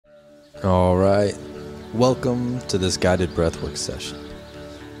All right, welcome to this guided breathwork session.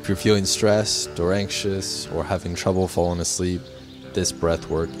 If you're feeling stressed or anxious or having trouble falling asleep, this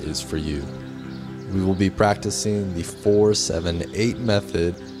breathwork is for you. We will be practicing the 4-7-8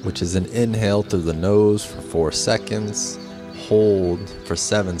 method, which is an inhale through the nose for 4 seconds, hold for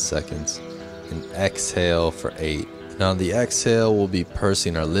 7 seconds, and exhale for 8. Now the exhale will be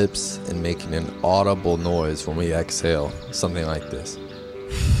pursing our lips and making an audible noise when we exhale, something like this.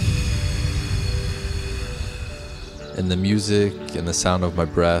 And the music and the sound of my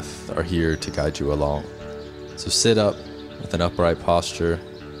breath are here to guide you along. So sit up with an upright posture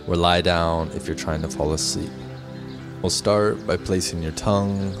or lie down if you're trying to fall asleep. We'll start by placing your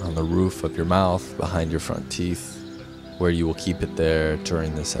tongue on the roof of your mouth behind your front teeth, where you will keep it there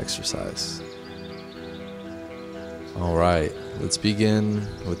during this exercise. All right, let's begin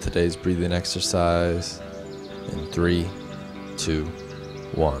with today's breathing exercise in 3, 2,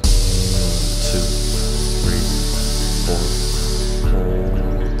 1. 2, 3, 4,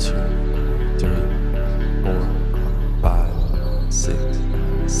 hold, 2, 3, 4, 5, 6,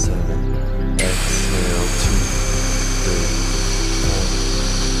 7, exhale, 2, 3, 4,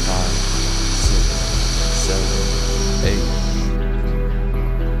 5, 6, 7, 8,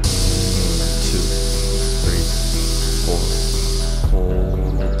 2, 3, 4,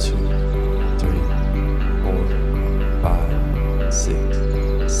 hold, 2, 3, 4, 5, 6,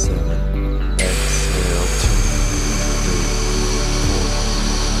 7, exhale, 2, 2, 3, 4,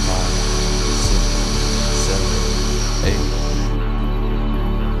 5, 6, 7, 8.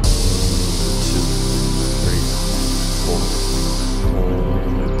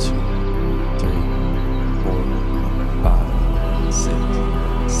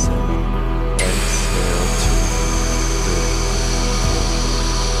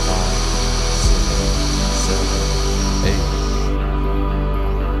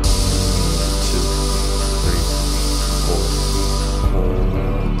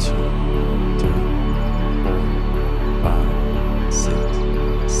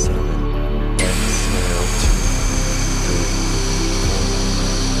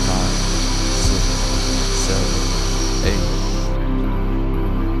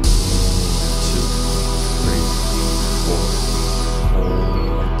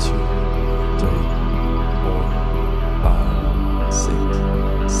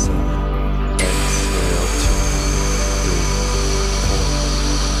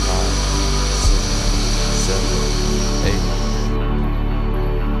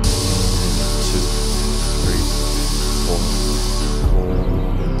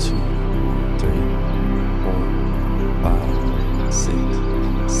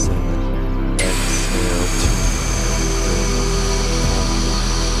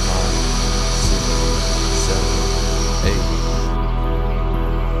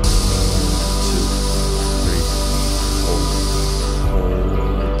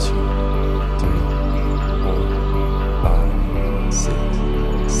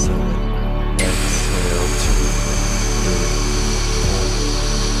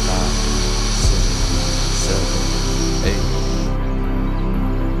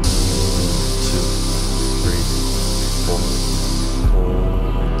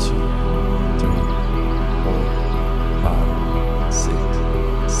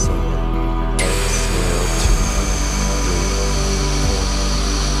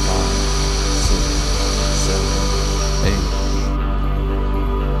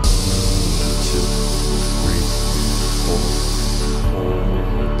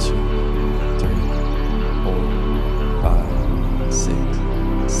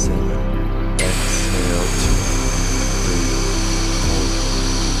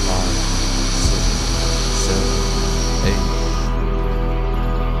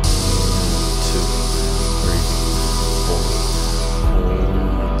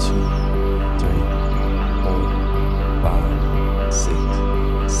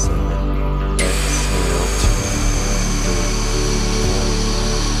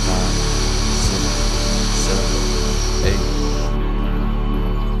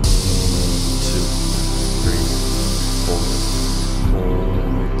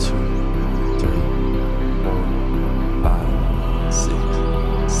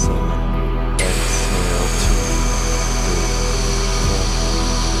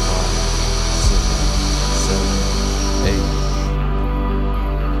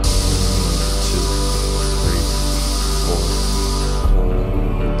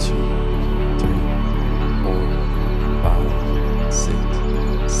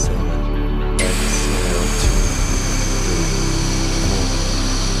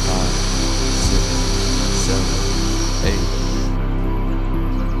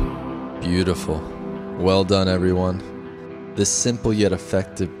 Beautiful. Well done, everyone. This simple yet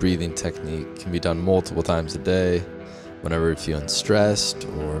effective breathing technique can be done multiple times a day, whenever you're feeling stressed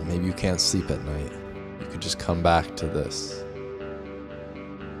or maybe you can't sleep at night. You could just come back to this.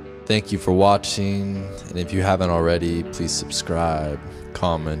 Thank you for watching, and if you haven't already, please subscribe,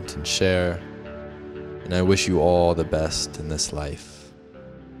 comment, and share. And I wish you all the best in this life.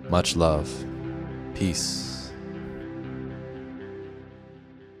 Much love. Peace.